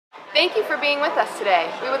Thank you for being with us today.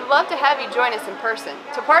 We would love to have you join us in person.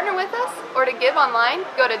 To partner with us or to give online,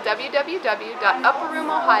 go to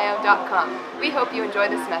www.upperroomohio.com. We hope you enjoy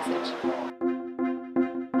this message.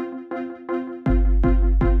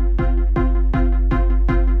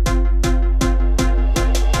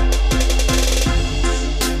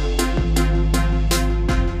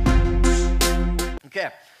 Okay,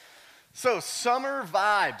 so summer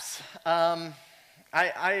vibes.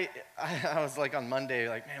 I was like on Monday,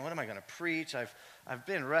 like, man, what am I going to preach? I've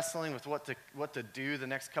been wrestling with what to do the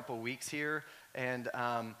next couple of weeks here, and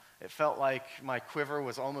it felt like my quiver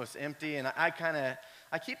was almost empty. And I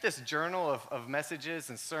keep this journal of messages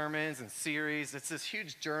and sermons and series. It's this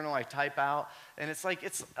huge journal I type out, and it's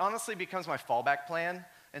honestly becomes my fallback plan.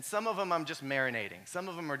 And some of them I'm just marinating. Some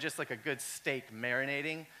of them are just like a good steak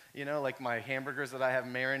marinating, like my hamburgers that I have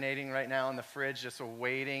marinating right now in the fridge, just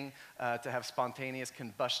waiting to have spontaneous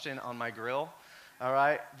combustion on my grill, all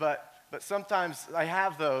right? But sometimes I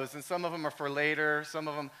have those, and some of them are for later, some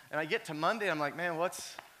of them, and I get to Monday, I'm like, man, what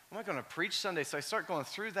am I going to preach Sunday? So I start going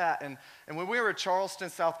through that, and when we were in Charleston,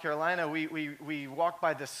 South Carolina, we walked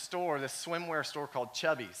by this swimwear store called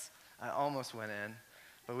Chubby's. I almost went in,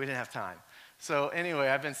 but we didn't have time. So anyway,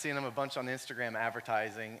 I've been seeing them a bunch on Instagram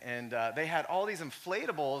advertising, and they had all these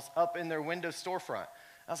inflatables up in their window storefront.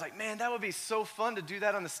 I was like, man, that would be so fun to do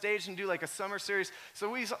that on the stage and do like a summer series.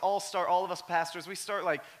 So all of us pastors, we start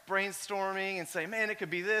like brainstorming and say, man, it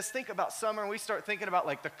could be this. Think about summer, and we start thinking about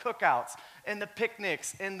like the cookouts and the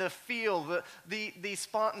picnics and the feel, the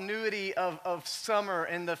spontaneity of summer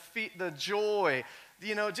and the joy.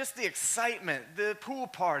 Just the excitement, the pool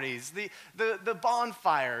parties, the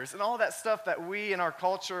bonfires, and all that stuff that we in our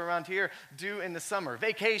culture around here do in the summer.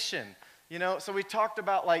 Vacation, So we talked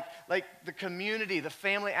about like the community, the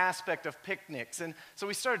family aspect of picnics. And so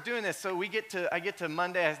we started doing this. So I get to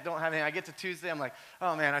Monday, I don't have anything. I get to Tuesday, I'm like,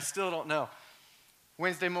 oh man, I still don't know.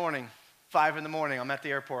 Wednesday morning, 5 in the morning, I'm at the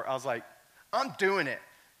airport. I was like, I'm doing it.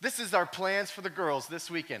 This is our plans for the girls this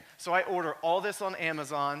weekend. So I order all this on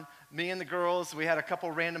Amazon. Me and the girls, we had a couple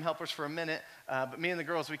random helpers for a minute, but me and the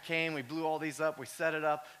girls, we blew all these up, we set it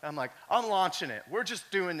up. And I'm like, I'm launching it. We're just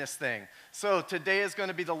doing this thing. So today is going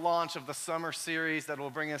to be the launch of the summer series that will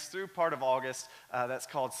bring us through part of August. That's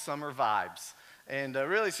called Summer Vibes. And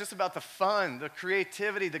really, it's just about the fun, the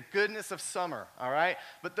creativity, the goodness of summer, all right?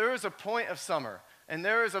 But there is a point of summer. And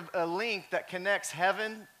there is a link that connects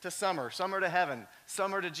heaven to summer to heaven,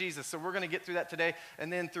 summer to Jesus. So we're going to get through that today.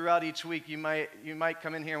 And then throughout each week, you might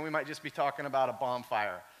come in here and we might just be talking about a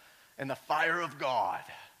bonfire and the fire of God.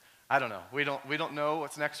 I don't know. We don't know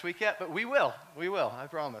what's next week yet, but we will. We will, I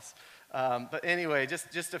promise. But anyway,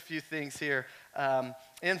 just a few things here.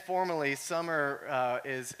 Informally, summer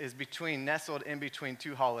is nestled in between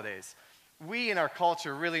two holidays. We in our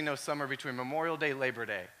culture really know summer between Memorial Day, Labor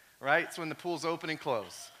Day. Right? It's when the pools open and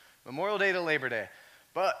close. Memorial Day to Labor Day.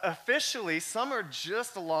 But officially, summer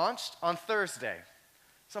just launched on Thursday.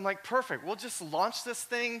 So I'm like, perfect. We'll just launch this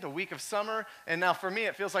thing the week of summer. And now for me,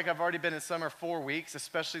 it feels like I've already been in summer 4 weeks,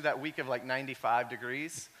 especially that week of like 95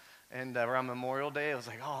 degrees. And around Memorial Day, I was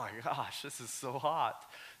like, oh my gosh, this is so hot.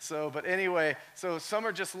 But anyway,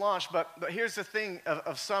 summer just launched. But here's the thing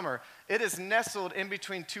of summer. It is nestled in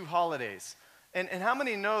between two holidays. And how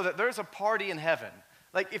many know that there's a party in heaven?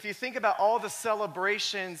 Like if you think about all the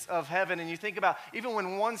celebrations of heaven and you think about even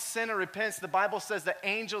when one sinner repents, the Bible says that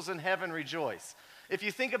angels in heaven rejoice. If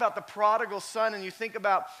you think about the prodigal son and you think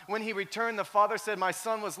about when he returned, the father said, my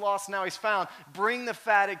son was lost, now he's found. Bring the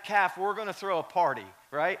fatted calf, we're going to throw a party,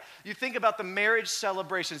 right? You think about the marriage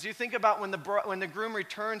celebrations. You think about when the groom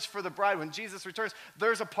returns for the bride, when Jesus returns,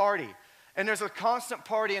 there's a party. And there's a constant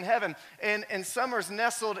party in heaven. And summer's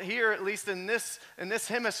nestled here, at least in this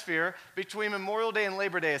hemisphere, between Memorial Day and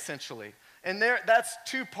Labor Day, essentially. And that's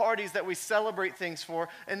two parties that we celebrate things for.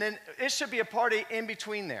 And then it should be a party in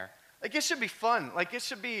between there. Like it should be fun. Like it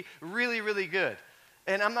should be really, really good.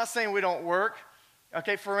 And I'm not saying we don't work.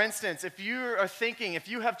 Okay, for instance, if you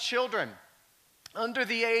have children under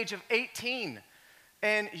the age of 18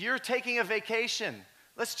 and you're taking a vacation,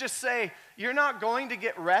 let's just say you're not going to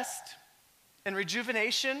get rest and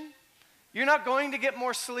rejuvenation. You're not going to get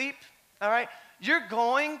more sleep, all right? You're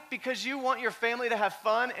going because you want your family to have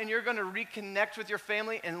fun and you're going to reconnect with your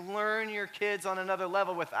family and learn your kids on another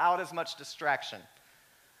level without as much distraction.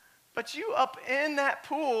 But you up in that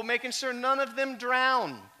pool making sure none of them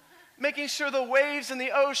drown, making sure the waves in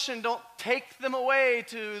the ocean don't take them away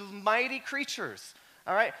to mighty creatures,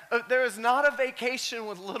 all right? There is not a vacation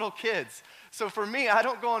with little kids. So for me, I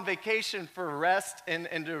don't go on vacation for rest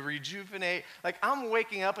and to rejuvenate. Like, I'm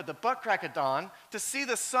waking up at the butt crack of dawn to see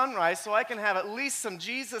the sunrise so I can have at least some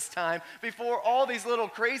Jesus time before all these little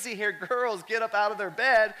crazy-haired girls get up out of their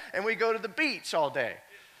bed and we go to the beach all day.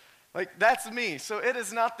 Like, that's me. So it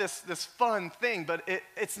is not this fun thing, but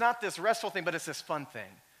it's not this restful thing, but it's this fun thing.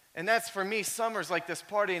 And that's, for me, summer's like this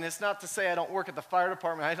party, and it's not to say I don't work at the fire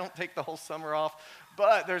department. I don't take the whole summer off,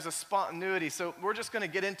 but there's a spontaneity. So we're just going to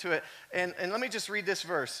get into it. And let me just read this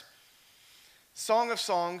verse. Song of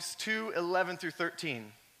Songs 2:11 through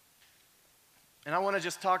 13. And I want to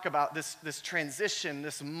just talk about this transition,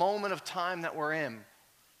 this moment of time that we're in.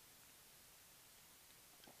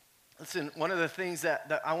 Listen, one of the things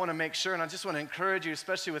that I want to make sure, and I just want to encourage you,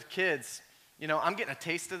 especially with kids, you know, I'm getting a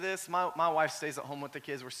taste of this. My wife stays at home with the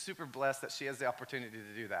kids. We're super blessed that she has the opportunity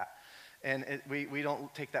to do that. And we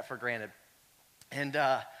don't take that for granted. And,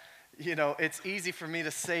 you know, it's easy for me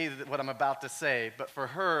to say what I'm about to say, but for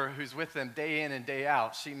her, who's with them day in and day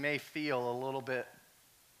out, she may feel a little bit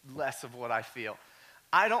less of what I feel.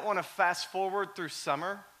 I don't want to fast forward through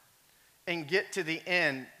summer and get to the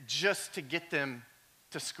end just to get them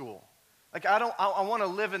to school. Like, I want to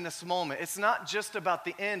live in this moment. It's not just about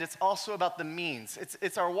the end, it's also about the means.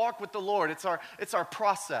 It's our walk with the Lord. It's our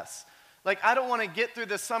process. Like, I don't want to get through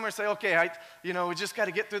this summer and say, okay, we just got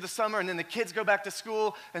to get through the summer, and then the kids go back to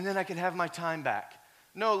school, and then I can have my time back.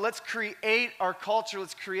 No, let's create our culture.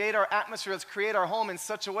 Let's create our atmosphere. Let's create our home in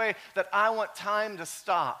such a way that I want time to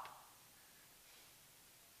stop.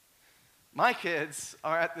 My kids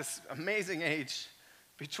are at this amazing age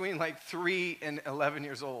between like 3 and 11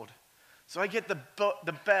 years old. So I get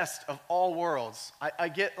the best of all worlds. I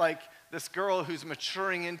get like this girl who's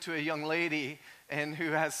maturing into a young lady and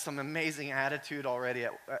who has some amazing attitude already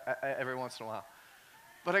every once in a while.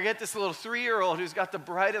 But I get this little 3-year-old who's got the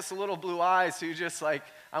brightest little blue eyes who just like,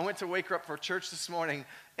 I went to wake her up for church this morning,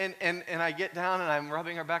 and I get down and I'm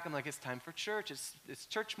rubbing her back. I'm like, it's time for church. It's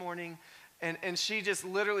church morning. And she just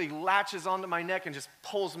literally latches onto my neck and just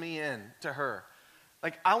pulls me in to her.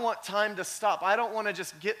 Like, I want time to stop. I don't want to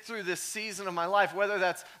just get through this season of my life, whether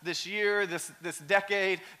that's this year, this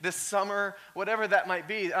decade, this summer, whatever that might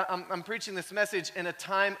be. I'm preaching this message in a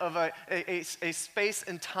time of a space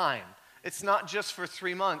and time. It's not just for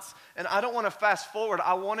 3 months. And I don't want to fast forward.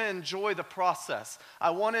 I want to enjoy the process.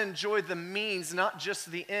 I want to enjoy the means, not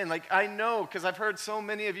just the end. Like, I know, because I've heard so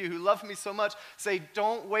many of you who love me so much say,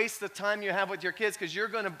 don't waste the time you have with your kids, because you're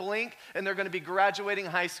going to blink and they're going to be graduating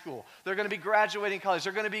high school. They're going to be graduating college.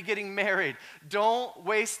 They're going to be getting married. Don't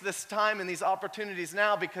waste this time and these opportunities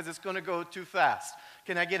now, because it's going to go too fast.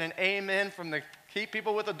 Can I get an amen from the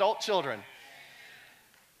people with adult children?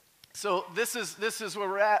 So this is where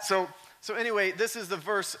we're at. So anyway, this is the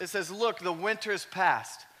verse. It says, look, the winter is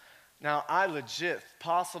past. Now, I legit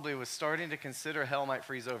possibly was starting to consider hell might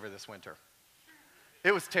freeze over this winter.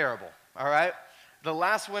 It was terrible, all right? The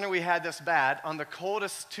last winter we had this bad. On the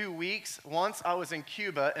coldest 2 weeks, once I was in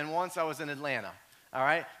Cuba and once I was in Atlanta, all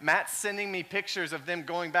right? Matt's sending me pictures of them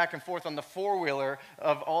going back and forth on the four-wheeler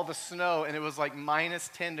of all the snow, and it was like minus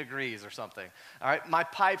 10 degrees or something, all right? My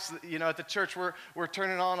pipes, you know, at the church, we're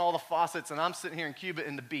turning on all the faucets, and I'm sitting here in Cuba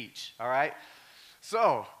in the beach, all right?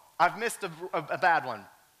 So I've missed a bad one,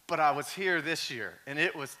 but I was here this year, and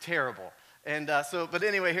it was terrible. And but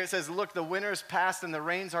anyway, here it says, look, the winter is past and the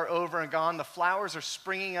rains are over and gone. The flowers are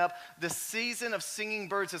springing up. The season of singing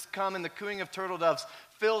birds has come, and the cooing of turtle doves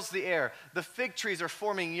fills the air. The fig trees are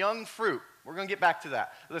forming young fruit. We're going to get back to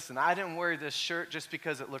that. Listen, I didn't wear this shirt just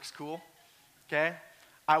because it looks cool, okay?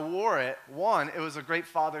 I wore it. 1, it was a great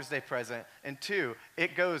Father's Day present. And 2,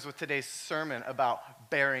 it goes with today's sermon about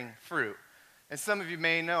bearing fruit. And some of you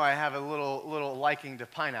may know I have a little liking to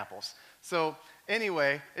pineapples. So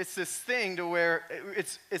anyway, it's this thing to where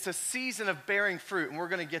it's a season of bearing fruit, and we're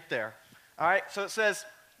going to get there. All right, so it says,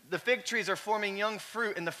 the fig trees are forming young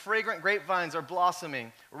fruit, and the fragrant grapevines are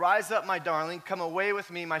blossoming. Rise up, my darling, come away with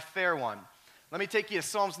me, my fair one. Let me take you to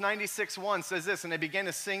Psalms 96:1 says this, and they began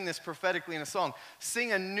to sing this prophetically in a song.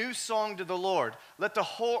 Sing a new song to the Lord. Let the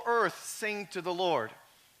whole earth sing to the Lord.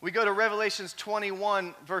 We go to Revelations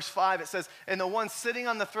 21, verse 5. It says, and the one sitting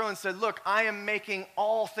on the throne said, look, I am making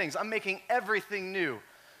all things. I'm making everything new.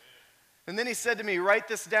 And then he said to me, write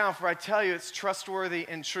this down, for I tell you it's trustworthy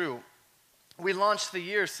and true. We launched the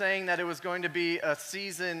year saying that it was going to be a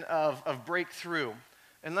season of breakthrough.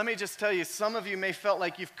 And let me just tell you, some of you may felt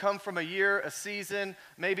like you've come from a year, a season,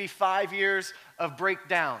 maybe 5 years of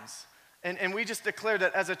breakdowns. And we just declared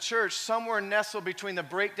that as a church, somewhere nestled between the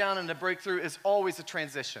breakdown and the breakthrough is always a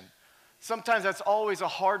transition. Sometimes that's always a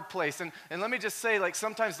hard place. And let me just say, like,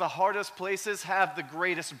 sometimes the hardest places have the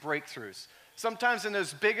greatest breakthroughs. Sometimes in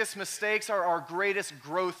those biggest mistakes are our greatest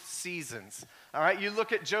growth seasons. All right, you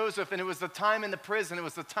look at Joseph, and it was the time in the prison, it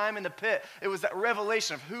was the time in the pit, it was that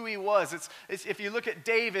revelation of who he was. It's if you look at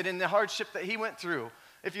David and the hardship that he went through,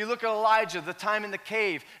 if you look at Elijah, the time in the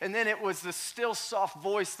cave, and then it was the still soft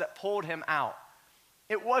voice that pulled him out.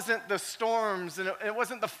 It wasn't the storms, and it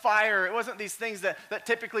wasn't the fire, it wasn't these things that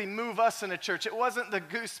typically move us in a church. It wasn't the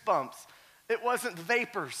goosebumps, it wasn't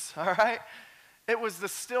vapors, all right? It was the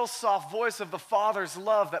still soft voice of the Father's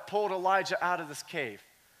love that pulled Elijah out of this cave.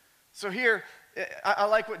 So here, I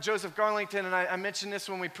like what Joseph Garlington, and I mentioned this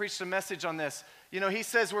when we preached a message on this. You know, he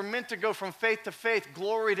says we're meant to go from faith to faith,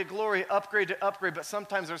 glory to glory, upgrade to upgrade, but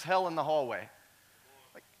sometimes there's hell in the hallway.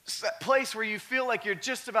 Like, it's that place where you feel like you're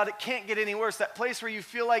just about, it can't get any worse, that place where you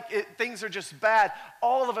feel like things are just bad.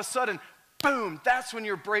 All of a sudden, boom, that's when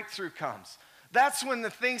your breakthrough comes. That's when the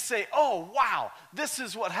things say, oh, wow, this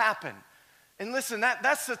is what happened. And listen,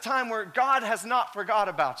 that's the time where God has not forgot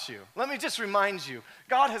about you. Let me just remind you,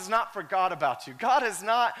 God has not forgot about you. God has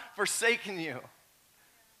not forsaken you.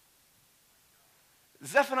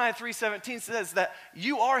 Zephaniah 3:17 says that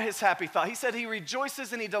you are his happy thought. He said he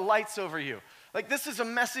rejoices and he delights over you. Like, this is a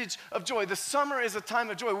message of joy. The summer is a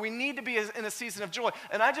time of joy. We need to be in a season of joy.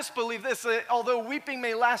 And I just believe this, although weeping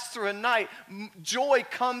may last through a night, joy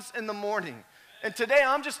comes in the morning. And today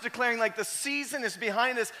I'm just declaring like the season is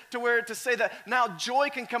behind us to say that now joy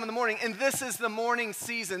can come in the morning. And this is the morning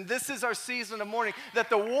season. This is our season of morning, that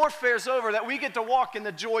the warfare's over, that we get to walk in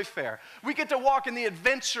the joy fair. We get to walk in the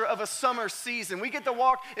adventure of a summer season. We get to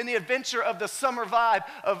walk in the adventure of the summer vibe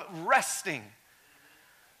of resting.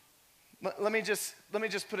 Let me just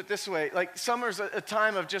put it this way. Like, summer's a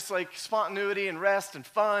time of just like spontaneity and rest and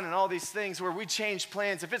fun and all these things where we change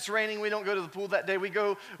plans. If it's raining, we don't go to the pool that day. We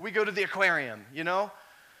go to the aquarium, you know?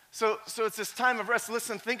 So it's this time of rest.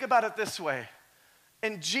 Listen, think about it this way.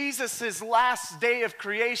 And Jesus' last day of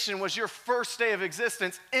creation was your first day of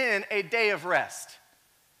existence in a day of rest.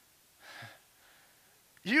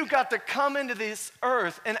 You got to come into this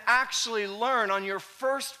earth and actually learn on your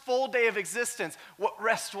first full day of existence what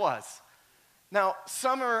rest was. Now,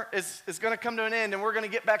 summer is going to come to an end, and we're going to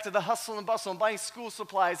get back to the hustle and bustle and buying school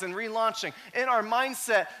supplies and relaunching. In our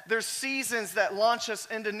mindset, there's seasons that launch us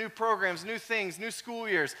into new programs, new things, new school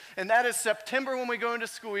years. And that is September when we go into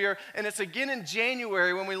school year, and it's again in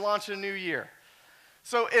January when we launch a new year.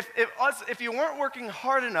 So if you weren't working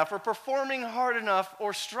hard enough or performing hard enough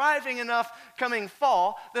or striving enough coming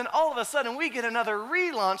fall, then all of a sudden we get another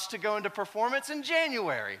relaunch to go into performance in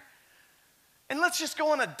January. And let's just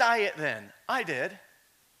go on a diet then. I did.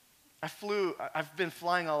 I've been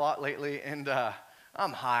flying a lot lately, and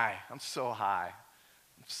I'm high. I'm so high.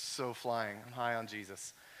 I'm so flying. I'm high on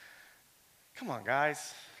Jesus. Come on,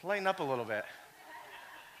 guys. Lighten up a little bit.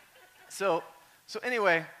 So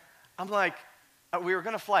anyway, I'm like, we were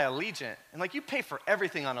going to fly Allegiant. And like, you pay for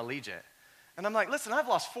everything on Allegiant. And I'm like, listen, I've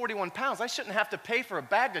lost 41 pounds. I shouldn't have to pay for a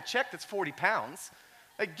bag to check that's 40 pounds.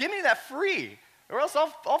 Like, give me that free. Or else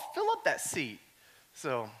I'll fill up that seat.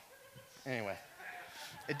 So, anyway,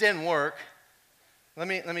 it didn't work. Let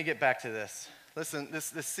me get back to this. Listen,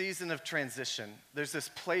 this season of transition, there's this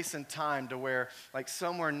place and time to where, like,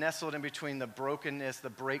 somewhere nestled in between the brokenness, the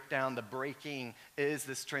breakdown, the breaking, is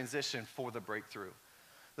this transition for the breakthrough.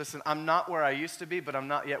 Listen, I'm not where I used to be, but I'm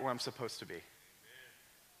not yet where I'm supposed to be.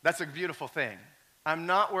 That's a beautiful thing. I'm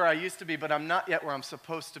not where I used to be, but I'm not yet where I'm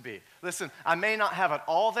supposed to be. Listen, I may not have it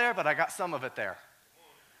all there, but I got some of it there.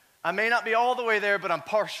 I may not be all the way there, but I'm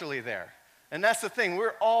partially there. And that's the thing.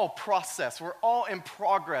 We're all process. We're all in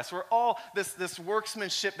progress. We're all this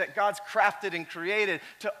workmanship that God's crafted and created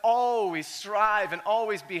to always strive and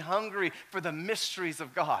always be hungry for the mysteries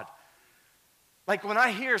of God. Like, when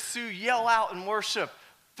I hear Sue yell out in worship,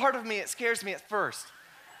 part of me, it scares me at first.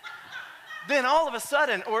 Then all of a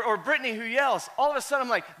sudden, or Brittany who yells, all of a sudden I'm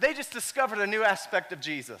like, they just discovered a new aspect of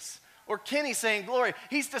Jesus. Or Kenny saying glory,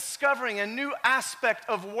 he's discovering a new aspect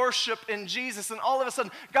of worship in Jesus. And all of a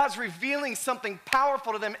sudden, God's revealing something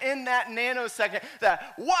powerful to them in that nanosecond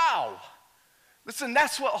that, wow! Listen,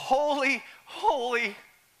 that's what holy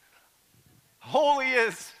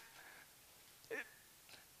is.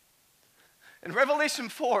 In Revelation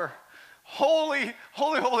 4, holy,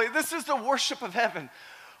 this is the worship of heaven.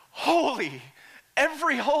 Holy.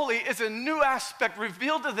 Every holy is a new aspect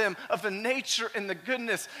revealed to them of the nature and the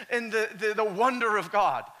goodness and the wonder of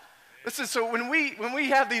God. Listen, so when we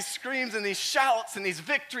have these screams and these shouts and these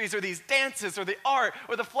victories or these dances or the art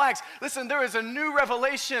or the flags, listen, there is a new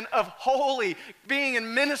revelation of holy being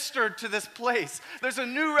administered to this place. There's a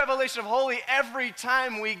new revelation of holy every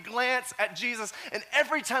time we glance at Jesus, and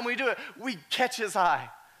every time we do it, we catch his eye.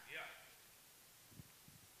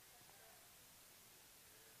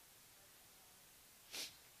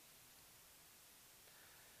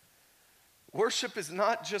 worship is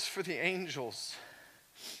not just for the angels.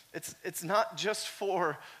 It's not just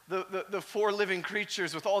for the four living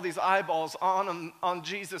creatures with all these eyeballs on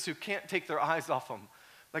Jesus who can't take their eyes off him.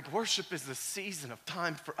 Like, worship is the season of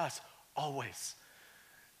time for us always.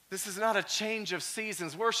 This is not a change of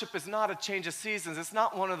seasons. Worship is not a change of seasons. It's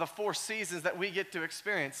not one of the four seasons that we get to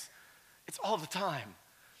experience. It's all the time.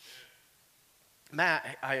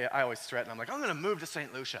 Matt, I always threaten. I'm like, I'm going to move to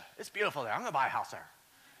St. Lucia. It's beautiful there. I'm going to buy a house there.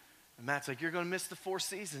 And Matt's like, you're going to miss the four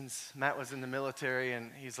seasons. Matt was in the military, and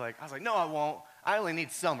I was like, no, I won't. I only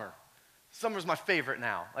need summer. Summer's my favorite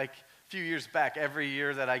now. Like, a few years back, every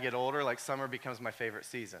year that I get older, like, summer becomes my favorite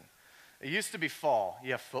season. It used to be fall.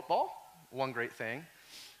 You have football, one great thing.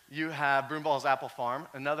 You have Broomball's Apple Farm,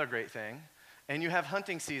 another great thing. And you have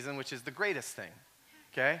hunting season, which is the greatest thing,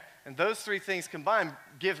 okay? And those three things combined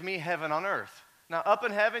give me heaven on earth. Now, up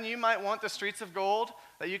in heaven, you might want the streets of gold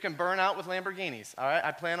that you can burn out with Lamborghinis, all right?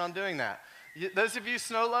 I plan on doing that. Those of you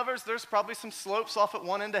snow lovers, there's probably some slopes off at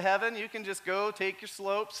one end of heaven. You can just go take your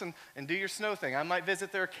slopes and do your snow thing. I might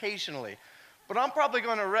visit there occasionally. But I'm probably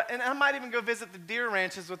going to, and I might even go visit the deer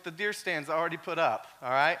ranches with the deer stands already put up,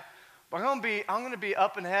 all right? But I'm going to be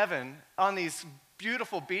up in heaven on these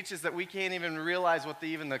beautiful beaches that we can't even realize what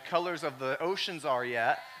even the colors of the oceans are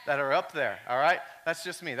yet that are up there, all right? That's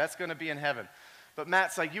just me. That's going to be in heaven. But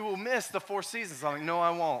Matt's like, you will miss the four seasons. I'm like, no, I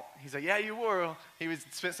won't. He's like, yeah, you will. He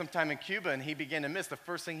spent some time in Cuba, and he began to miss. The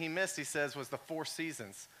first thing he missed, he says, was the four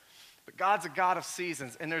seasons. But God's a God of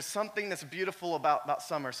seasons, and there's something that's beautiful about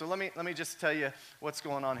summer. So let me just tell you what's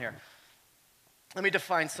going on here. Let me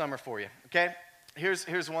define summer for you, okay?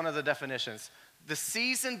 Here's one of the definitions. The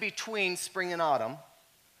season between spring and autumn,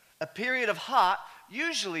 a period of hot,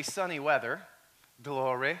 usually sunny weather,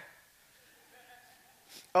 glory,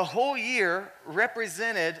 a whole year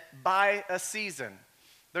represented by a season.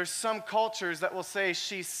 There's some cultures that will say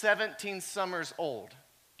she's 17 summers old,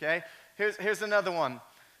 okay? Here's another one.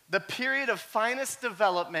 The period of finest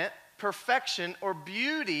development, perfection, or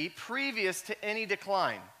beauty previous to any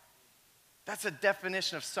decline. That's a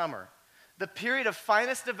definition of summer. The period of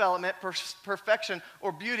finest development, perfection,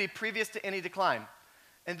 or beauty previous to any decline.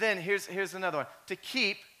 And then here's another one. To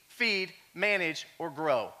keep, feed, manage, or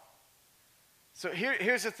grow. So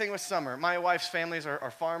here's the thing with summer. My wife's families are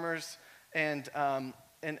farmers, and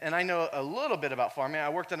I know a little bit about farming. I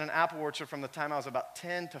worked in an apple orchard from the time I was about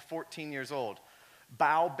 10 to 14 years old.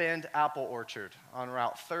 Bow Bend Apple Orchard on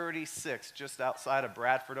Route 36, just outside of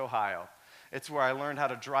Bradford, Ohio. It's where I learned how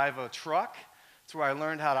to drive a truck. It's where I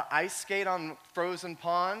learned how to ice skate on frozen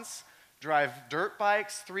ponds, drive dirt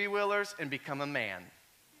bikes, three-wheelers, and become a man.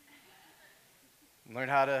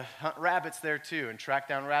 Learned how to hunt rabbits there too and track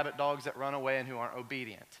down rabbit dogs that run away and who aren't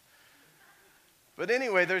obedient. But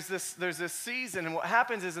anyway, there's this season, and what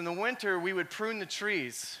happens is in the winter, we would prune the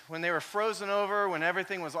trees. When they were frozen over, when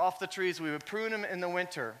everything was off the trees, we would prune them in the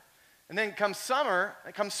winter. And then come summer,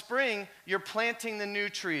 come spring, you're planting the new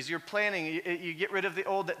trees. You're planting, you get rid of the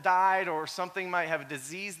old that died, or something might have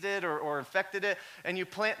diseased it or infected it, and you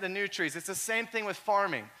plant the new trees. It's the same thing with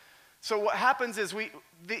farming. So what happens is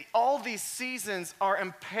all these seasons are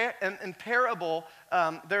imperable.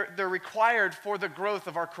 They're required for the growth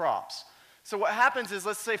of our crops. So what happens is,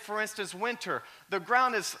 let's say, for instance, winter. The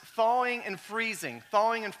ground is thawing and freezing.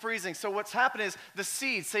 So what's happening is the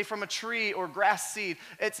seed, say from a tree or grass seed,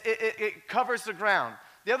 it covers the ground.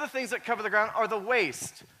 The other things that cover the ground are the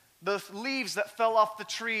waste, the leaves that fell off the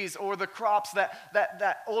trees, or the crops,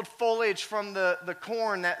 that old foliage from the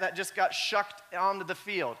corn that just got shucked onto the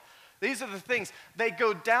field. These are the things. They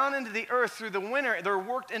go down into the earth through the winter. They're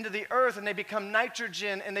worked into the earth, and they become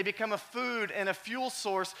nitrogen, and they become a food and a fuel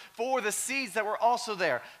source for the seeds that were also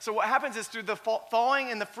there. So what happens is through the thawing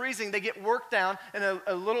and the freezing, they get worked down, and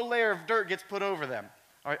a little layer of dirt gets put over them.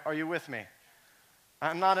 Are you with me?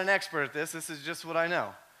 I'm not an expert at this. This is just what I know.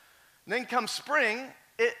 And then come spring,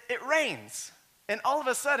 it rains. And all of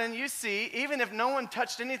a sudden, you see, even if no one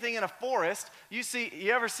touched anything in a forest, you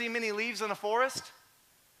ever see many leaves in a forest?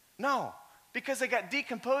 No, because they got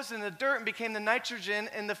decomposed in the dirt and became the nitrogen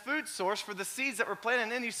and the food source for the seeds that were planted,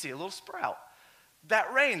 and then you see a little sprout.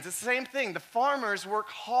 That rains. It's the same thing. The farmers work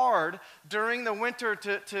hard during the winter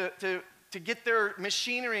to get their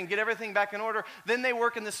machinery and get everything back in order. Then they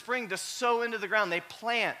work in the spring to sow into the ground. They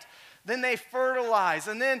plant. Then they fertilize.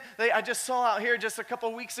 And then I just saw out here just a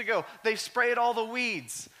couple weeks ago, they sprayed all the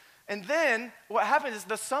weeds. And then what happens is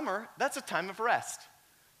the summer, that's a time of rest.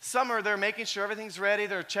 Summer, they're making sure everything's ready.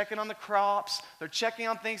 They're checking on the crops. They're checking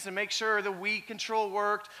on things to make sure the weed control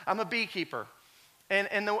worked. I'm a beekeeper. And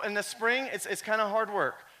in the spring, it's kind of hard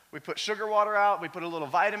work. We put sugar water out. We put a little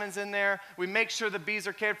vitamins in there. We make sure the bees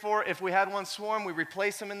are cared for. If we had one swarm, we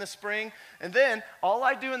replace them in the spring. And then all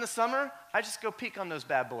I do in the summer, I just go peek on those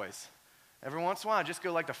bad boys. Every once in a while, I just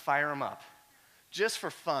go like to fire them up. Just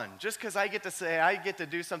for fun. Just because I get to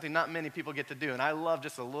do something not many people get to do. And I love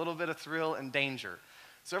just a little bit of thrill and danger.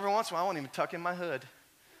 So every once in a while, I won't even tuck in my hood.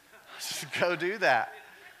 Just go do that.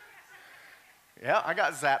 Yeah, I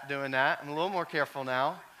got zapped doing that. I'm a little more careful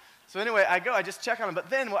now. So anyway, I just check on them. But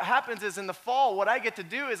then what happens is in the fall, what I get to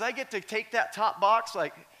do is I get to take that top box,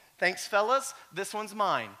 like, thanks, fellas, this one's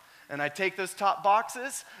mine. And I take those top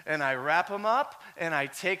boxes, and I wrap them up, and I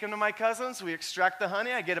take them to my cousins. We extract the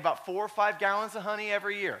honey. I get about 4 or 5 gallons of honey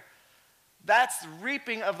every year. That's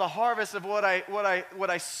reaping of the harvest of what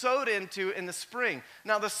I sowed into in the spring.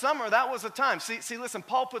 Now, the summer, that was the time. See, listen,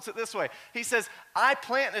 Paul puts it this way. He says, I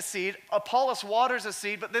plant a seed, Apollos waters a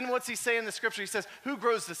seed, but then what's he say in the scripture? He says, who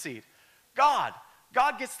grows the seed? God.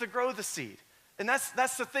 God gets to grow the seed. And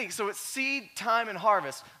that's the thing. So it's seed, time, and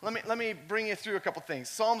harvest. Let me bring you through a couple things.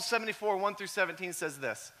 Psalm 74, 1 through 17 says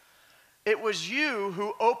this. It was you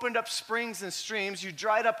who opened up springs and streams. You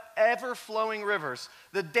dried up ever-flowing rivers.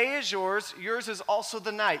 The day is yours. Yours is also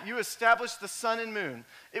the night. You established the sun and moon.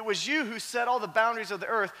 It was you who set all the boundaries of the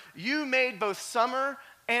earth. You made both summer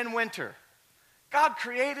and winter. God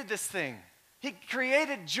created this thing. He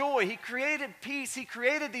created joy. He created peace. He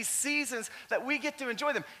created these seasons that we get to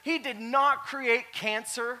enjoy them. He did not create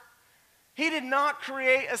cancer. He did not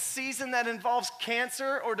create a season that involves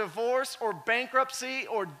cancer or divorce or bankruptcy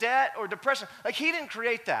or debt or depression. Like, he didn't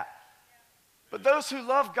create that. But those who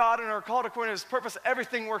love God and are called according to his purpose,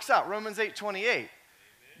 everything works out. Romans 8:28.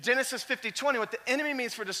 Genesis 50:20, what the enemy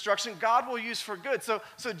means for destruction, God will use for good. So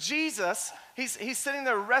Jesus, he's sitting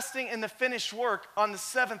there resting in the finished work on the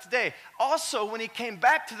 7th day. Also, when he came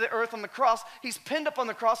back to the earth on the cross, he's pinned up on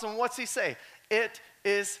the cross, and what's he say? It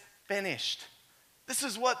is finished. This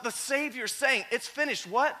is what the Savior's saying. It's finished.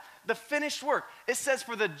 What? The finished work. It says,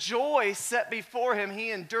 for the joy set before him, he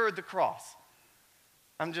endured the cross.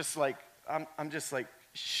 I'm just like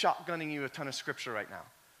shotgunning you a ton of scripture right now.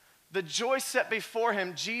 The joy set before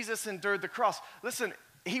him, Jesus endured the cross. Listen,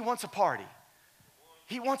 he wants a party.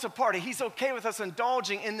 He wants a party. He's okay with us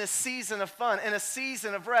indulging in this season of fun, in a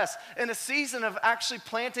season of rest, in a season of actually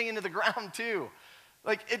planting into the ground too.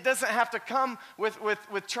 Like, it doesn't have to come with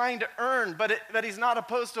trying to earn, but he's not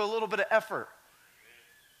opposed to a little bit of effort.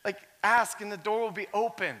 Like, ask and the door will be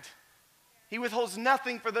opened. He withholds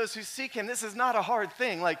nothing for those who seek him. This is not a hard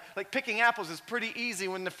thing. Like picking apples is pretty easy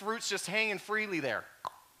when the fruit's just hanging freely there.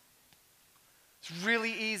 It's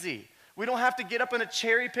really easy. We don't have to get up in a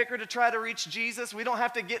cherry picker to try to reach Jesus. We don't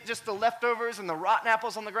have to get just the leftovers and the rotten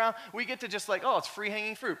apples on the ground. We get to just like, oh, it's free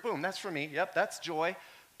hanging fruit. Boom, that's for me. Yep, that's joy.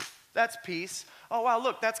 That's peace. Oh, wow,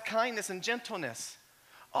 look, that's kindness and gentleness.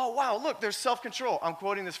 Oh, wow, look, there's self-control. I'm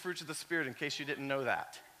quoting this fruits of the Spirit in case you didn't know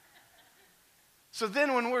that. So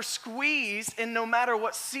then when we're squeezed, and no matter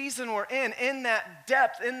what season we're in that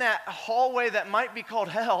depth, in that hallway that might be called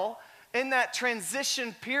hell, in that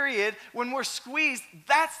transition period, when we're squeezed,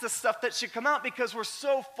 that's the stuff that should come out because we're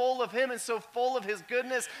so full of him and so full of his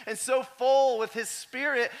goodness and so full with his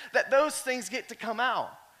Spirit that those things get to come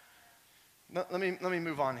out. Let me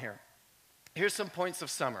move on here. Here's some points of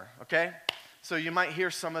summer, okay? So you might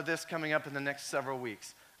hear some of this coming up in the next several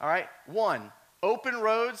weeks. All right? 1, open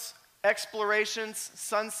roads, explorations,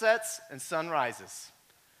 sunsets, and sunrises.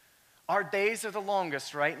 Our days are the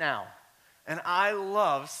longest right now, and I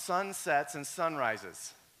love sunsets and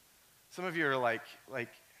sunrises. Some of you are like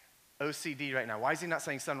OCD right now. Why is he not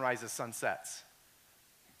saying sunrises, sunsets?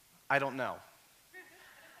 I don't know.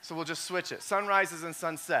 So we'll just switch it. Sunrises and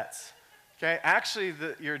sunsets. Okay, actually,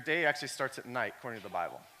 your day actually starts at night, according to the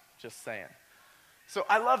Bible. Just saying. So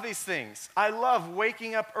I love these things. I love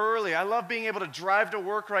waking up early. I love being able to drive to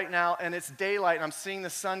work right now, and it's daylight, and I'm seeing the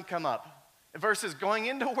sun come up. Versus going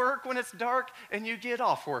into work when it's dark, and you get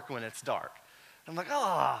off work when it's dark. I'm like,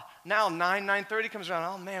 now 9:30 comes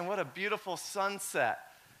around. Oh, man, what a beautiful sunset.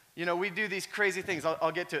 You know, we do these crazy things.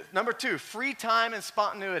 I'll get to it. Number 2, free time and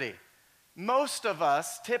spontaneity. Most of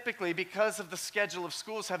us, typically, because of the schedule of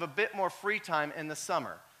schools, have a bit more free time in the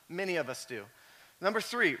summer. Many of us do. Number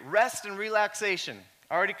 3, rest and relaxation.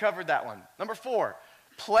 I already covered that one. Number 4,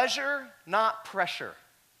 pleasure, not pressure.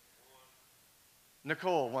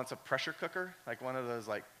 Nicole wants a pressure cooker, like one of those,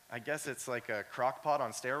 like, I guess it's like a crock pot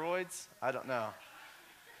on steroids. I don't know.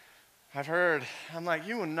 I've heard. I'm like,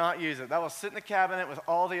 you will not use it. That will sit in the cabinet with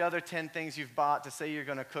all the other 10 things you've bought to say you're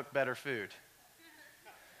going to cook better food.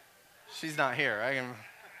 She's not here.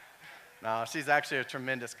 No, she's actually a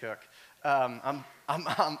tremendous cook. I'm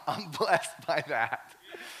blessed by that.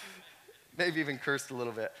 maybe even cursed a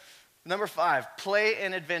little bit. Number 5, play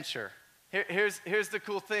and adventure. Here's the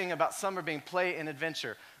cool thing about summer being play and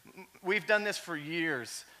adventure. We've done this for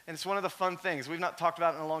years, and it's one of the fun things. We've not talked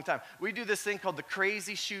about it in a long time. We do this thing called the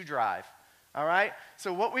Crazy Shoe Drive, all right?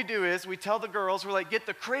 So what we do is we tell the girls, we're like, get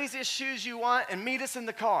the craziest shoes you want and meet us in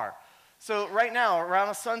the car. So right now, around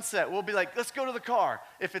a sunset, we'll be like, let's go to the car.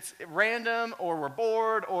 If it's random or we're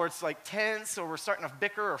bored or it's like tense or we're starting to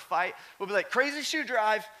bicker or fight, we'll be like, Crazy Shoe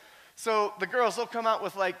Drive. So the girls, they'll come out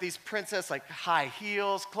with like these princess like high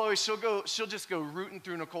heels. Chloe, she'll just go rooting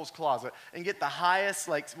through Nicole's closet and get the highest,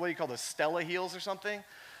 like, what do you call those, Stella heels or something?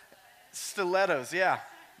 Stilettos, yeah,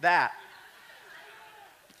 that.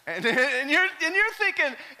 And you're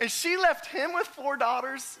thinking, and she left him with 4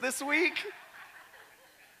 daughters this week?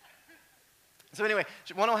 So anyway,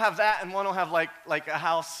 one will have that and one will have like a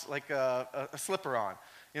house, like a slipper on.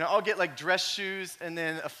 You know, I'll get like dress shoes and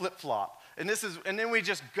then a flip-flop. And then we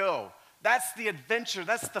just go. That's the adventure,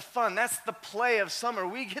 that's the fun, that's the play of summer.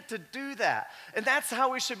 We get to do that. And that's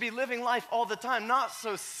how we should be living life all the time, not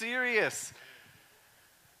so serious.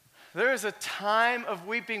 There is a time of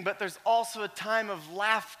weeping, but there's also a time of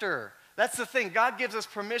laughter. That's the thing. God gives us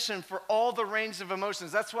permission for all the range of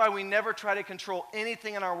emotions. That's why we never try to control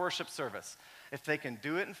anything in our worship service. If they can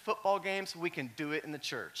do it in football games, we can do it in the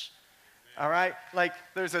church. All right? Like,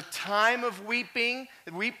 there's a time of weeping,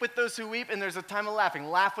 weep with those who weep, and there's a time of laughing,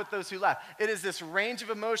 laugh with those who laugh. It is this range of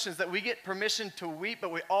emotions that we get permission to weep,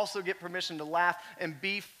 but we also get permission to laugh and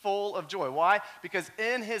be full of joy. Why? Because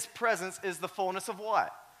in his presence is the fullness of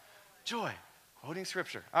what? Joy. Quoting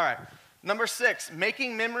scripture. All right. Number 6,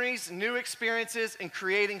 making memories, new experiences, and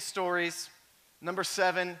creating stories. Number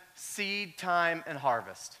 7, seed time and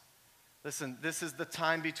harvest. Listen, this is the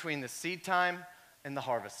time between the seed time and the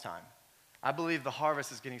harvest time. I believe the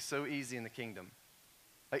harvest is getting so easy in the kingdom.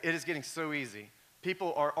 Like, it is getting so easy.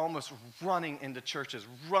 People are almost running into churches,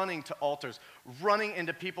 running to altars, running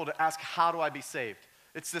into people to ask, how do I be saved?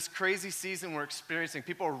 It's this crazy season we're experiencing.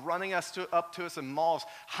 People are running up to us in malls.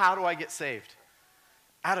 How do I get saved?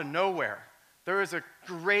 Out of nowhere. There is a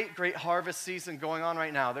great, great harvest season going on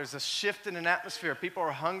right now. There's a shift in an atmosphere. People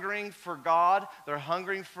are hungering for God. They're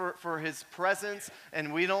hungering for his presence,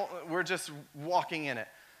 and we're just walking in it.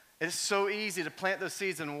 It's so easy to plant those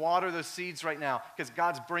seeds and water those seeds right now because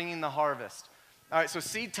God's bringing the harvest. All right, so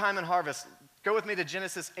seed time and harvest. Go with me to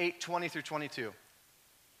Genesis 8:20 through 22.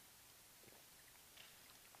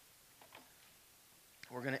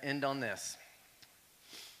 We're going to end on this.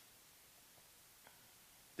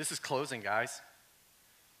 This is closing, guys.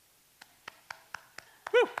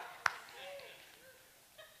 Woo!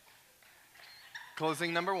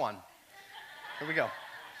 Closing number 1. Here we go.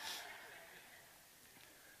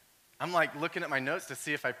 I'm like looking at my notes to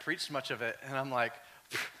see if I preached much of it, and I'm like,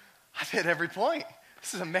 I've hit every point.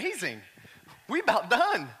 This is amazing. We about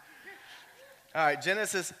done. All right,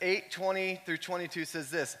 Genesis 8:20 through 22 says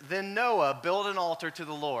this. Then Noah built an altar to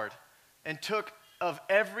the Lord and took of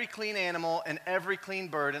every clean animal and every clean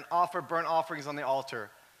bird and offered burnt offerings on the altar.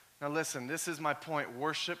 Now listen, this is my point.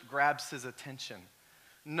 Worship grabs his attention.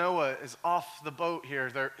 Noah is off the boat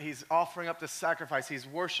here. He's offering up this sacrifice. He's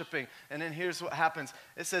worshiping. And then here's what happens.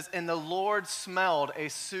 It says, and the Lord smelled a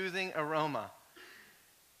soothing aroma.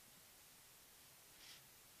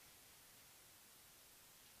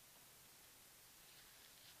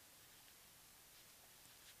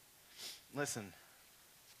 Listen.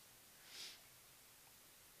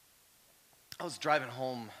 I was driving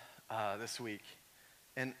home this week,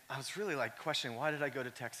 and I was really like questioning, why did I go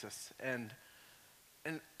to Texas? And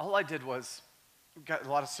all I did was, got a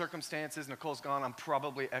lot of circumstances. Nicole's gone. I'm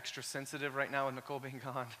probably extra sensitive right now with Nicole being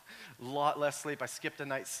gone. A lot less sleep. I skipped a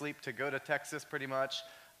night's sleep to go to Texas pretty much.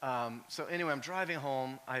 So anyway, I'm driving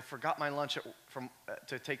home. I forgot my lunch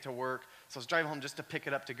to take to work. So I was driving home just to pick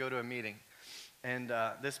it up to go to a meeting. And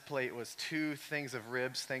this plate was 2 things of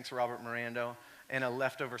ribs, thanks Robert Mirando, and a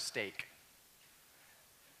leftover steak.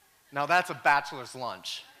 Now that's a bachelor's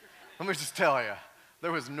lunch. Let me just tell you.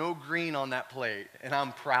 There was no green on that plate, and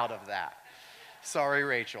I'm proud of that. Sorry,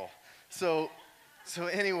 Rachel. So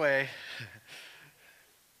anyway,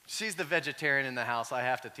 she's the vegetarian in the house. I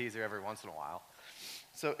have to tease her every once in a while.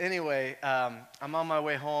 So anyway, I'm on my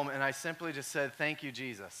way home, and I simply just said, thank you,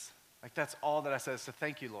 Jesus. Like, that's all that I said, so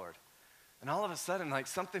thank you, Lord. And all of a sudden, like,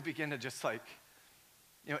 something began to just, like,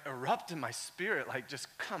 erupt in my spirit, like, just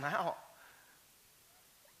come out.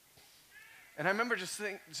 And I remember just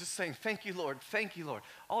saying, thank you, Lord, thank you, Lord.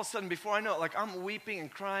 All of a sudden, before I know it, like, I'm weeping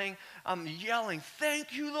and crying, I'm yelling,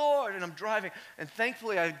 thank you, Lord, and I'm driving. And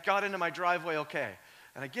thankfully, I got into my driveway okay.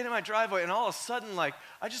 And I get in my driveway, and all of a sudden, like,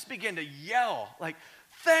 I just began to yell, like,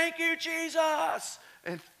 thank you, Jesus.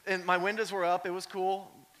 and my windows were up. It was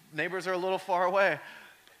cool. Neighbors are a little far away.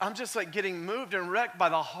 I'm just like getting moved and wrecked by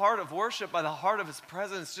the heart of worship, by the heart of his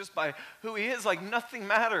presence, just by who he is. Like nothing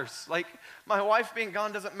matters. Like my wife being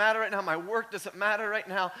gone doesn't matter right now. My work doesn't matter right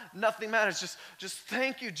now. Nothing matters. Just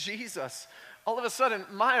thank you, Jesus. All of a sudden,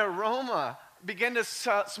 my aroma began to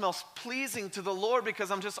smell pleasing to the Lord because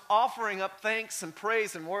I'm just offering up thanks and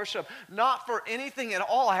praise and worship, not for anything at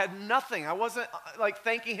all. I had nothing. I wasn't like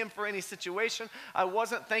thanking him for any situation. I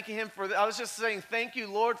wasn't thanking him I was just saying, thank you,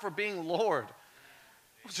 Lord, for being Lord.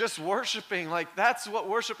 Just worshiping, like that's what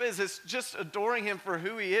worship is. It's just adoring him for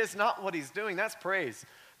who he is, not what he's doing. That's praise.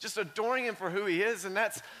 Just adoring him for who he is. And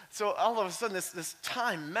so all of a sudden this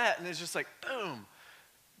time met and it's just like, boom.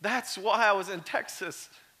 That's why I was in Texas.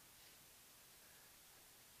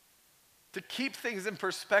 To keep things in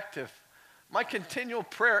perspective. My continual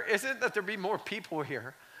prayer isn't that there be more people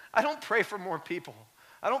here. I don't pray for more people.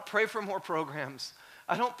 I don't pray for more programs.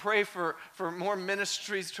 I don't pray for more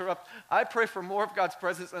ministries to erupt. I pray for more of God's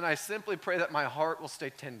presence, and I simply pray that my heart will stay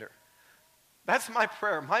tender. That's my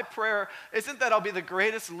prayer. My prayer isn't that I'll be the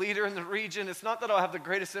greatest leader in the region. It's not that I'll have the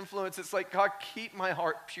greatest influence. It's like, God, keep my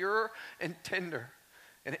heart pure and tender.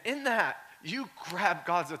 And in that, you grab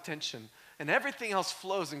God's attention. And everything else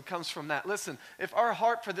flows and comes from that. Listen, if our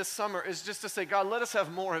heart for this summer is just to say, God, let us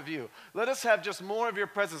have more of you. Let us have just more of your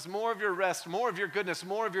presence, more of your rest, more of your goodness,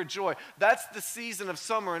 more of your joy. That's the season of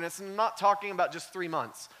summer, and it's not talking about just 3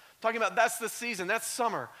 months. I'm talking about that's the season, that's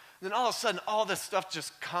summer. And then all of a sudden, all this stuff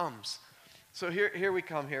just comes. So here we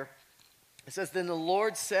come here. It says, then the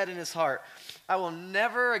Lord said in his heart, I will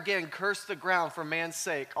never again curse the ground for man's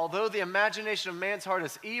sake, although the imagination of man's heart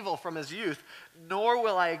is evil from his youth, nor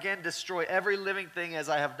will I again destroy every living thing as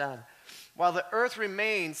I have done. While the earth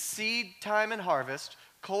remains, seed time and harvest,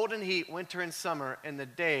 cold and heat, winter and summer, and the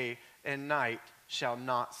day and night shall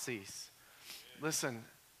not cease. Listen,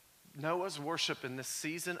 Noah's worship in this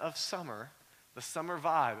season of summer, the summer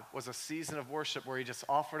vibe, was a season of worship where he just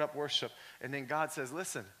offered up worship. And then God says,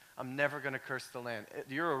 listen, I'm never going to curse the land.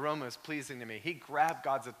 Your aroma is pleasing to me. He grabbed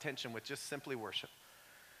God's attention with just simply worship.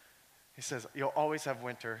 He says, you'll always have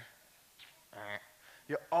winter.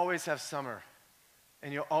 You'll always have summer.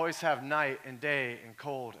 And you'll always have night and day and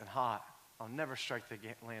cold and hot. I'll never strike the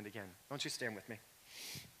land again. Don't you stand with me?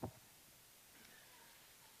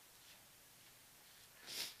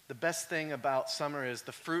 The best thing about summer is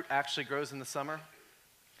the fruit actually grows in the summer.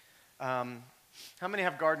 How many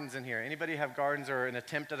have gardens in here? Anybody have gardens or an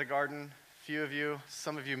attempt at a garden? A few of you,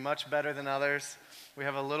 some of you much better than others. We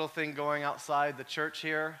have a little thing going outside the church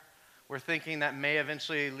here. We're thinking that may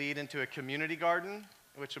eventually lead into a community garden,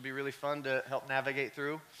 which will be really fun to help navigate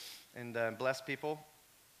through and bless people.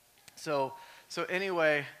 So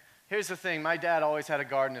anyway, here's the thing. My dad always had a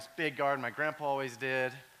garden, this big garden. My grandpa always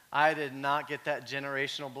did. I did not get that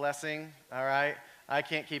generational blessing, all right? I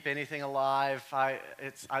can't keep anything alive. I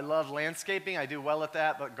love landscaping. I do well at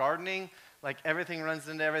that. But gardening, like everything runs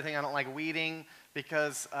into everything. I don't like weeding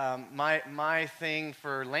because my thing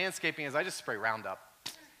for landscaping is I just spray Roundup.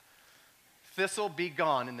 Thistle be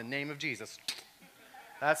gone in the name of Jesus.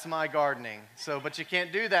 That's my gardening. But you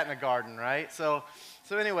can't do that in a garden, right? So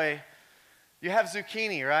anyway, you have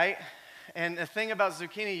zucchini, right? And the thing about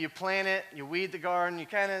zucchini, you plant it, you weed the garden,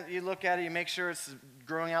 you look at it, you make sure it's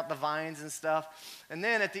growing out the vines and stuff. And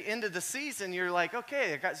then at the end of the season, you're like,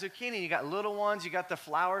 okay, I got zucchini, you got little ones, you got the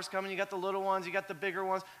flowers coming, you got the little ones, you got the bigger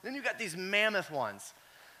ones, and then you got these mammoth ones.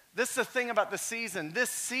 This is the thing about the season. This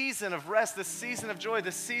season of rest, this season of joy,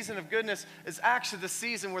 this season of goodness is actually the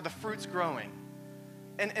season where the fruit's growing.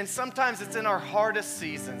 And sometimes it's in our hardest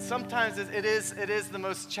season. Sometimes it is the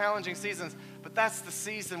most challenging seasons, but that's the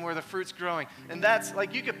season where the fruit's growing. And that's,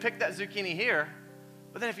 like, you could pick that zucchini here,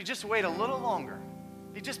 but then if you just wait a little longer,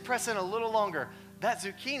 you just press in a little longer, that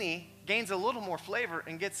zucchini gains a little more flavor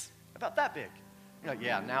and gets about that big. You're like,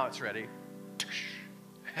 yeah, now it's ready.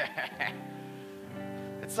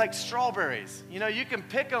 It's like strawberries. You know, you can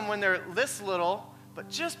pick them when they're this little, but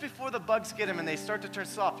just before the bugs get them and they start to turn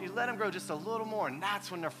soft, you let them grow just a little more, and that's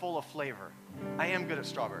when they're full of flavor. I am good at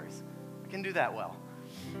strawberries. I can do that well.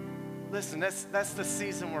 Listen, that's the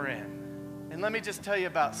season we're in. And let me just tell you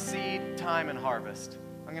about seed, time, and harvest.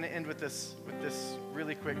 I'm going to end with this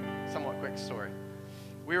really quick, somewhat quick story.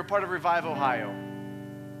 We were part of Revive Ohio,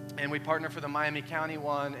 and we partnered for the Miami County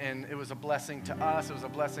one, and it was a blessing to us. It was a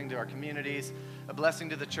blessing to our communities, a blessing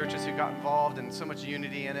to the churches who got involved, and so much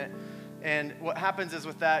unity in it. And what happens is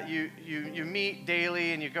with that, you meet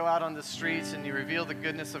daily and you go out on the streets and you reveal the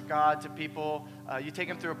goodness of God to people. You take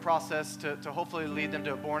them through a process to hopefully lead them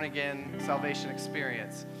to a born-again salvation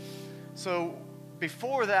experience. So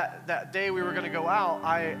before that day we were going to go out,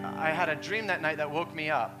 I had a dream that night that woke me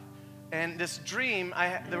up. And this dream,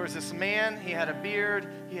 there was this man, he had a beard,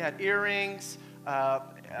 he had earrings,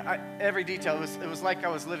 every detail. It was like I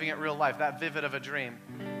was living it real life, that vivid of a dream.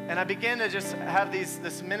 And I began to just have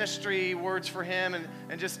this ministry words for him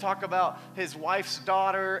and just talk about his wife's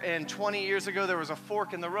daughter. And 20 years ago, there was a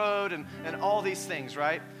fork in the road and all these things,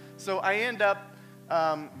 right? So I end up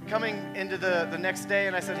coming into the next day,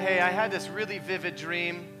 and I said, hey, I had this really vivid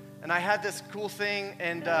dream, and I had this cool thing,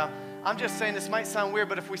 and I'm just saying this might sound weird,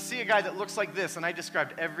 but if we see a guy that looks like this, and I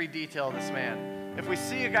described every detail of this man, if we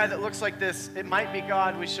see a guy that looks like this, it might be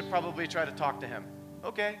God, we should probably try to talk to him.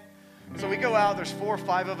 Okay. So we go out, there's 4 or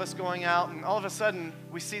 5 of us going out, and all of a sudden,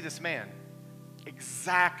 we see this man.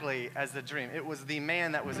 Exactly as the dream. It was the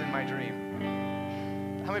man that was in my dream.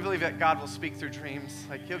 How many believe that God will speak through dreams?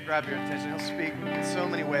 Like, he'll grab your attention. He'll speak in so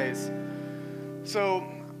many ways. So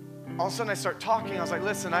all of a sudden, I start talking. I was like,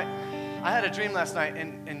 listen, I had a dream last night,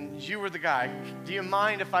 and you were the guy. Do you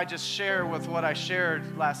mind if I just share with what I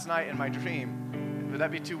shared last night in my dream? Would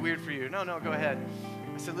that be too weird for you? No, go ahead.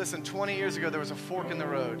 I said, listen, 20 years ago, there was a fork in the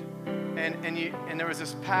road, and there was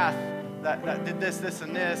this path that did this,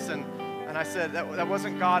 and this, and I said, that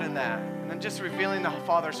wasn't God in that. And then just revealing the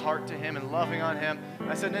Father's heart to him and loving on him.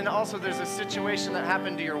 I said, and also there's a situation that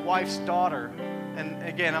happened to your wife's daughter. And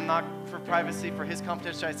again, I'm not for privacy, for his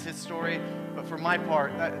confidentiality, it's his story, but for my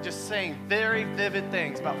part, just saying very vivid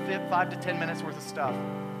things, about 5 to 10 minutes worth of stuff.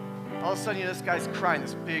 All of a sudden, this guy's crying,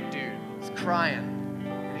 this big dude, he's crying.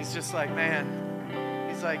 And he's just like, man,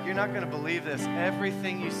 he's like, you're not going to believe this.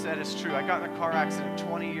 Everything you said is true. I got in a car accident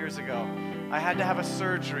 20 years ago. I had to have a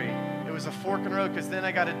surgery. It was a fork in the road because then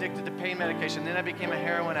I got addicted to pain medication. Then I became a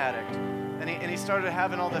heroin addict. And he started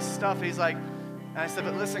having all this stuff. He's like, and I said,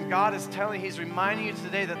 but listen, God is telling, he's reminding you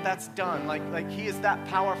today that that's done. Like he is that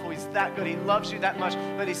powerful. He's that good. He loves you that much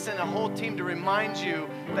that he sent a whole team to remind you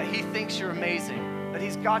that he thinks you're amazing, that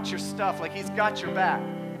he's got your stuff, like he's got your back.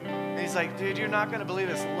 And he's like, dude, you're not going to believe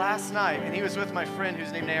this. Last night, and he was with my friend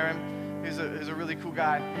who's named Aaron, who's a really cool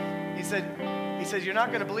guy. He said, you're not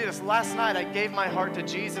going to believe this. Last night, I gave my heart to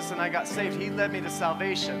Jesus and I got saved. He led me to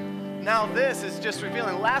salvation. Now this is just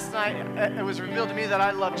revealing. Last night, it was revealed to me that I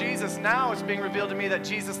love Jesus. Now it's being revealed to me that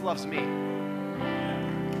Jesus loves me.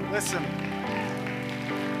 Listen,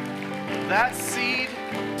 that seed,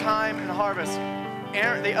 time, and harvest.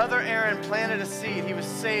 The other Aaron planted a seed. He was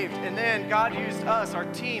saved. And then God used us, our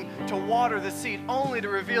team, to water the seed, only to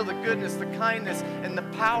reveal the goodness, the kindness, and the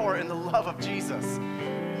power and the love of Jesus.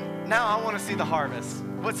 Now I want to see the harvest.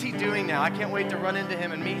 What's he doing now? I can't wait to run into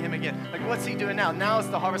him and meet him again. Like, what's he doing now? Now is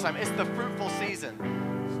the harvest time. It's the fruitful season.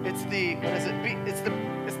 It's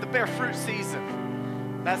the bear fruit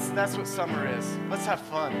season. That's what summer is. Let's have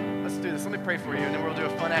fun. Let's do this. Let me pray for you, and then we'll do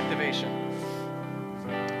a fun activation.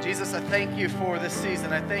 Jesus, I thank you for this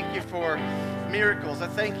season. I thank you for miracles. I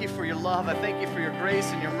thank you for your love. I thank you for your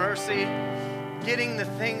grace and your mercy. Getting the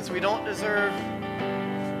things we don't deserve,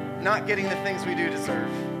 not getting the things we do deserve.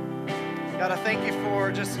 God, I thank you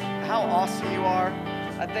for just how awesome you are.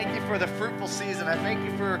 I thank you for the fruitful season. I thank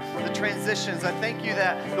you for the transitions. I thank you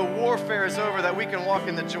that the warfare is over, that we can walk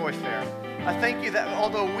in the joy fair. I thank you that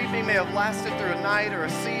although weeping may have lasted through a night or a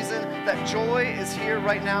season, that joy is here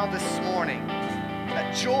right now this morning.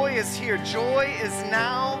 That joy is here. Joy is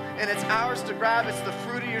now, and it's ours to grab. It's the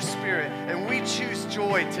fruit of your spirit, and we choose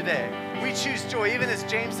joy today. We choose joy, even as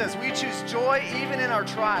James says, we choose joy even in our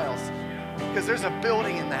trials, because there's a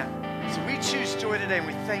building in that. So we choose joy today, and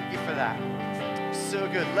we thank you for that. So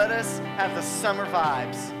good. Let us have the summer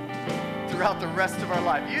vibes throughout the rest of our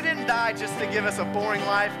life. You didn't die just to give us a boring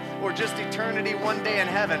life or just eternity one day in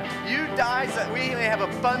heaven. You died so that we may have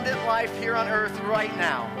abundant life here on earth right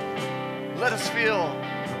now. Let us feel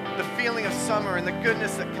the feeling of summer and the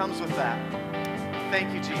goodness that comes with that.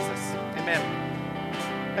 Thank you, Jesus. Amen.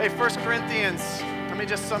 Hey, 1 Corinthians, let me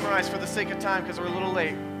just summarize for the sake of time because we're a little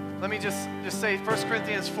late. Let me just say 1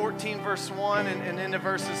 Corinthians 14, verse 1 and into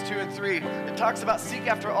verses 2 and 3. It talks about seek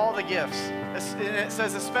after all the gifts. And it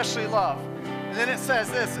says especially love. And then it says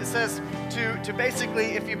this. It says to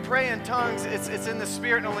basically, if you pray in tongues, it's in the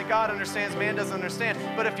Spirit and only God understands, man doesn't understand.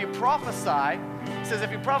 But if you prophesy, it says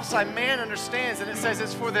if you prophesy, man understands. And it says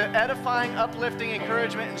it's for the edifying, uplifting,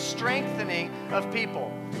 encouragement, and strengthening of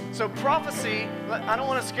people. So prophecy, I don't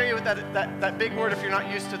want to scare you with that big word if you're not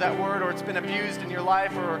used to that word or it's been abused in your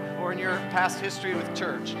life or in your past history with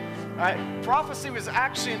church. All right? Prophecy was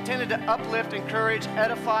actually intended to uplift, encourage,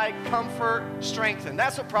 edify, comfort, strengthen.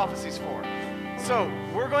 That's what prophecy's for. So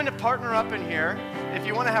we're going to partner up in here. If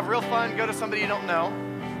you want to have real fun, go to somebody you don't know.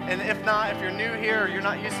 And if not, if you're new here or you're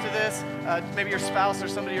not used to this, maybe your spouse or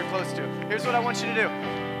somebody you're close to, here's what I want you to do.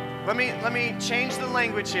 Let me change the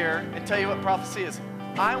language here and tell you what prophecy is.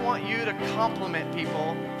 I want you to compliment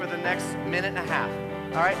people for the next minute and a half.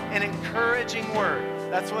 All right? An encouraging word.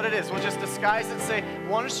 That's what it is. We'll just disguise it and say,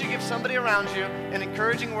 why don't you give somebody around you an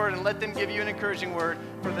encouraging word and let them give you an encouraging word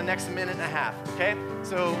for the next minute and a half, okay?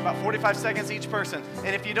 So about 45 seconds each person.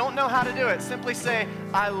 And if you don't know how to do it, simply say,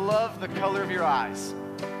 I love the color of your eyes.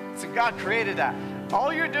 So God created that.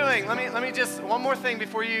 All you're doing, let me just, one more thing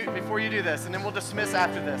before you do this, and then we'll dismiss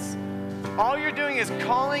after this. All you're doing is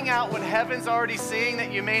calling out what heaven's already seeing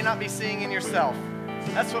that you may not be seeing in yourself.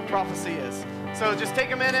 That's what prophecy is. So just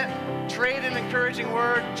take a minute, trade an encouraging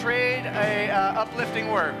word, trade a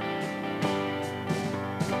uplifting word.